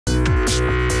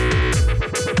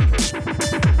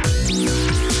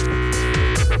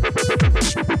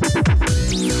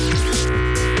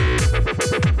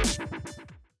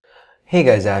Hey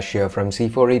guys, Ash here from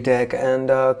C4E Tech, and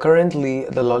currently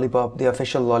the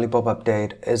official Lollipop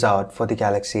update is out for the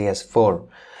Galaxy S4.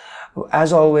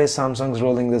 As always, Samsung's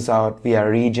rolling this out via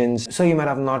regions, so you might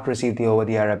have not received the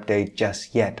over-the-air update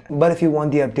just yet. But if you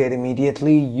want the update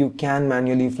immediately, you can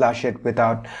manually flash it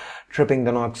without tripping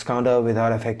the Knox counter,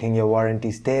 without affecting your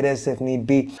warranty status if need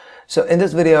be. So in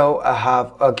this video, I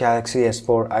have a Galaxy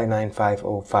S4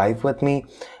 I9505 with me,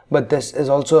 but this is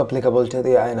also applicable to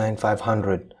the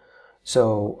I9500.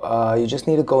 So you just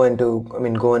need to go and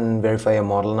verify your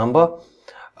model number.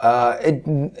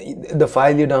 The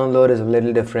file you download is a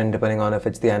little different depending on if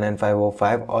it's the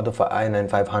I9505 or the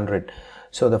I9500.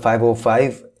 So the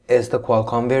 505 is the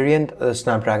Qualcomm variant, the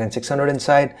Snapdragon 600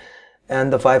 inside,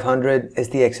 and the 500 is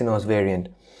the Exynos variant.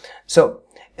 So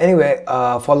anyway,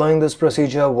 following this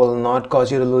procedure will not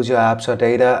cause you to lose your apps or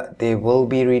data. They will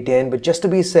be retained, but just to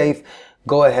be safe,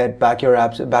 go ahead, back up your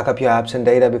apps and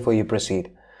data before you proceed.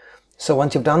 So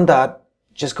once you've done that,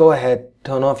 just go ahead,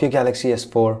 turn off your Galaxy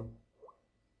S4.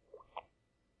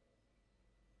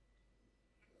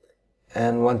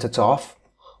 And once it's off,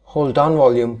 hold down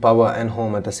volume, power and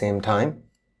home at the same time.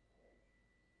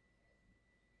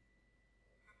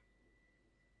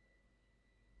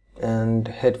 And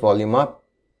hit volume up.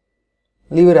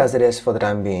 Leave it as it is for the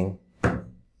time being.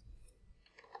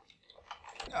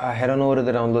 Head on over to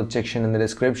the download section in the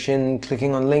description.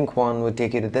 Clicking on link 1 will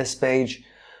take you to this page.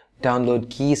 Download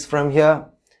keys from here,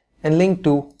 and link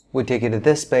 2 would take you to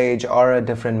this page or a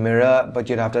different mirror, but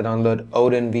you'd have to download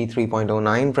Odin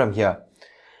v3.09 from here.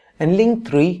 And link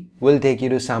 3 will take you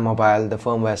to Sam Mobile, the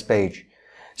firmware's page.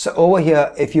 So over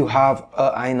here, if you have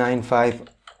a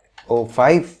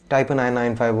I9505, type in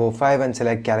I9505 and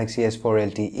select Galaxy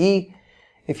S4 LTE.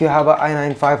 If you have a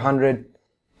I9500,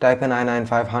 type in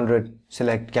I9500,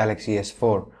 select Galaxy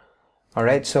S4.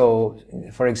 Alright, so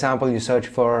for example, you search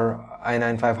for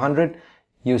I9500,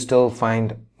 you still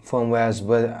find firmwares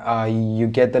with, you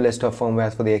get the list of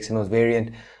firmwares for the Exynos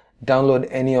variant. Download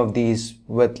any of these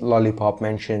with Lollipop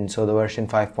mentioned, so the version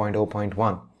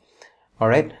 5.0.1.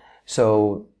 Alright,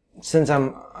 so since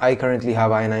I currently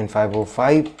have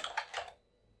I9505,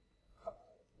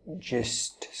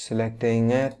 just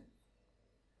selecting it.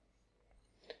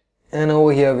 And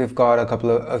over here we've got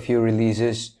a few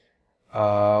releases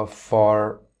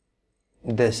for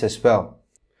this as well.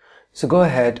 So go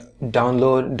ahead,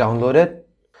 download it.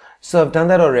 So I've done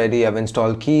that already. I've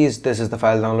installed keys. This is the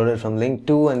file downloaded from link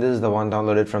 2 and this is the one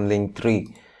downloaded from link 3.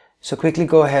 So quickly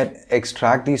go ahead,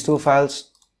 extract these two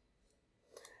files,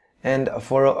 and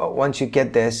once you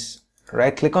get this,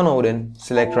 right click on Odin,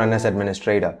 select run as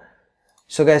administrator.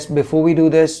 So guys, before we do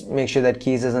this, make sure that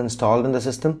keys is installed in the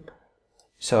system.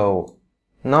 So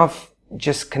now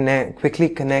just quickly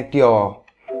connect your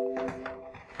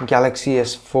Galaxy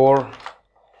S4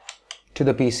 to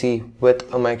the PC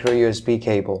with a micro USB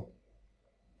cable.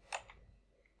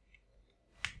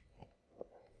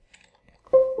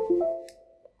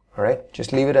 Alright,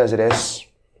 just leave it as it is.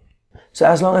 So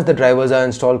as long as the drivers are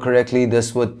installed correctly,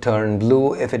 this would turn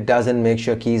blue. If it doesn't, make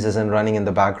sure keys isn't running in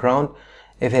the background.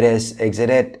 If it is, exit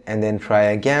it and then try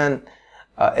again.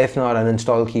 If not,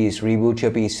 uninstall keys, reboot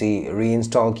your PC,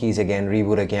 reinstall keys again,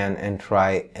 reboot again, and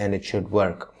try, and it should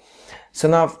work. So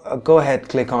now go ahead,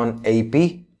 click on AP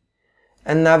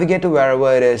and navigate to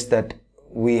wherever it is that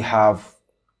we have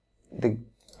the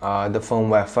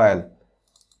firmware file.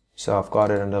 So I've got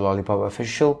it under Lollipop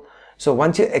official. So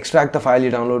once you extract the file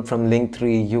you download from link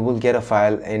 3, you will get a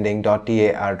file ending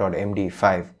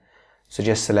 .tar.md5. So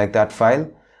just select that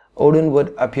file. Odin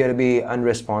would appear to be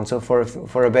unresponsive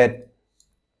for a bit,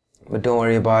 but don't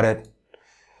worry about it.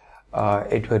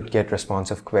 It would get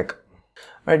responsive quick.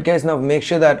 Alright guys, now make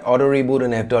sure that auto reboot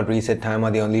and f.reset time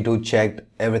are the only two checked.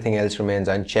 Everything else remains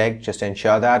unchecked. Just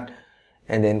ensure that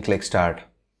and then click start.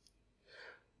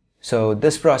 So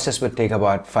this process would take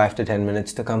about 5 to 10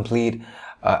 minutes to complete.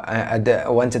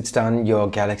 Once it's done, your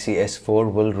Galaxy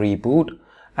S4 will reboot.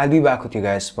 I'll be back with you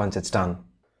guys once it's done.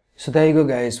 So there you go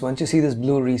guys. Once you see this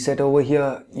blue reset over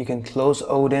here, you can close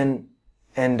Odin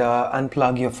and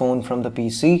unplug your phone from the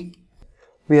PC.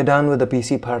 We are done with the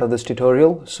PC part of this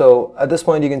tutorial. So at this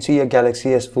point you can see your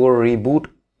Galaxy S4 reboot,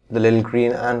 the little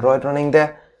green Android running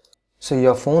there. So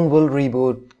your phone will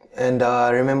reboot, and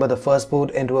remember, the first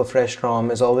boot into a fresh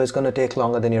ROM is always going to take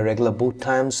longer than your regular boot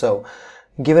time. So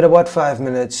give it about 5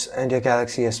 minutes and your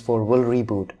Galaxy S4 will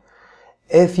reboot.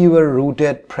 If you were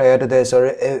rooted prior to this, or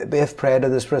if prior to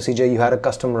this procedure you had a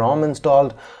custom ROM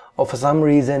installed, or for some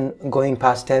reason going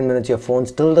past 10 minutes your phone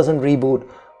still doesn't reboot,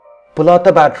 pull out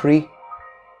the battery,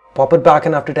 pop it back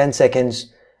in after 10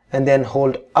 seconds and then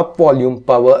hold up volume,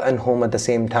 power and home at the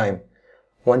same time.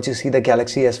 Once you see the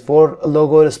Galaxy S4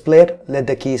 logo displayed, let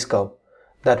the keys go.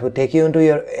 That would take you into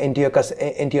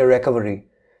your recovery.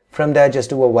 From there,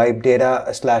 just do a wipe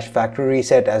data / factory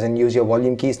reset, as in use your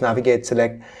volume keys, navigate,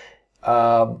 select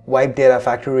wipe data,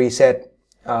 factory reset,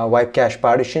 wipe cache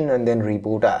partition, and then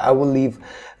reboot. I will leave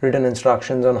written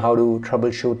instructions on how to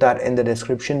troubleshoot that in the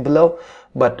description below,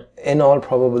 but in all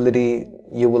probability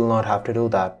you will not have to do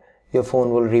that. Your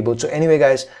phone will reboot. So anyway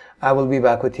guys, I will be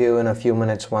back with you in a few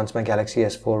minutes once my Galaxy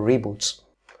S4 reboots.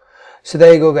 So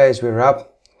there you go guys, we're up.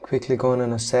 Quickly going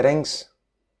into settings.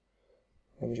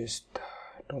 Let me just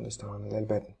tone this down a little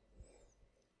bit.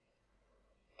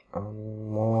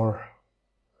 More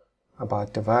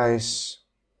about device,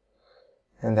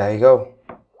 and there you go.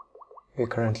 We're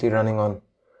currently running on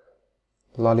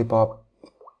Lollipop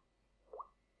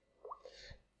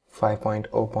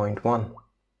 5.0.1.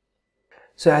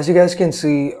 So as you guys can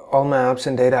see, all my apps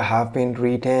and data have been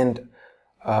retained.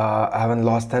 I haven't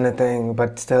lost anything,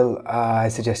 but still I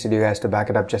suggested you guys to back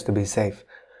it up just to be safe.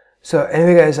 So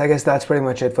anyway guys, I guess that's pretty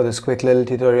much it for this quick little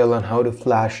tutorial on how to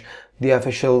flash the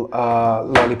official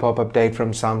Lollipop update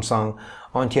from Samsung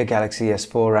onto your Galaxy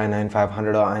S4,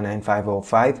 I9500 or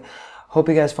I9505. Hope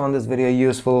you guys found this video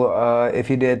useful. If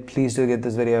you did, please do give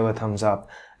this video a thumbs up.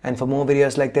 And for more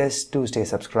videos like this, do stay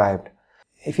subscribed.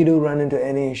 If you do run into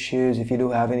any issues, if you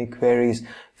do have any queries,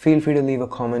 feel free to leave a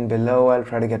comment below. I'll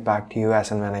try to get back to you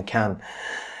as and when I can.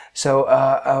 So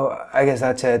I guess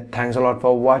that's it. Thanks a lot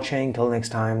for watching. Till next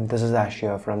time, this is Ash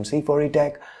here from C4E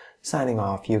Tech signing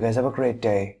off. You guys have a great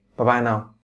day. Bye bye now.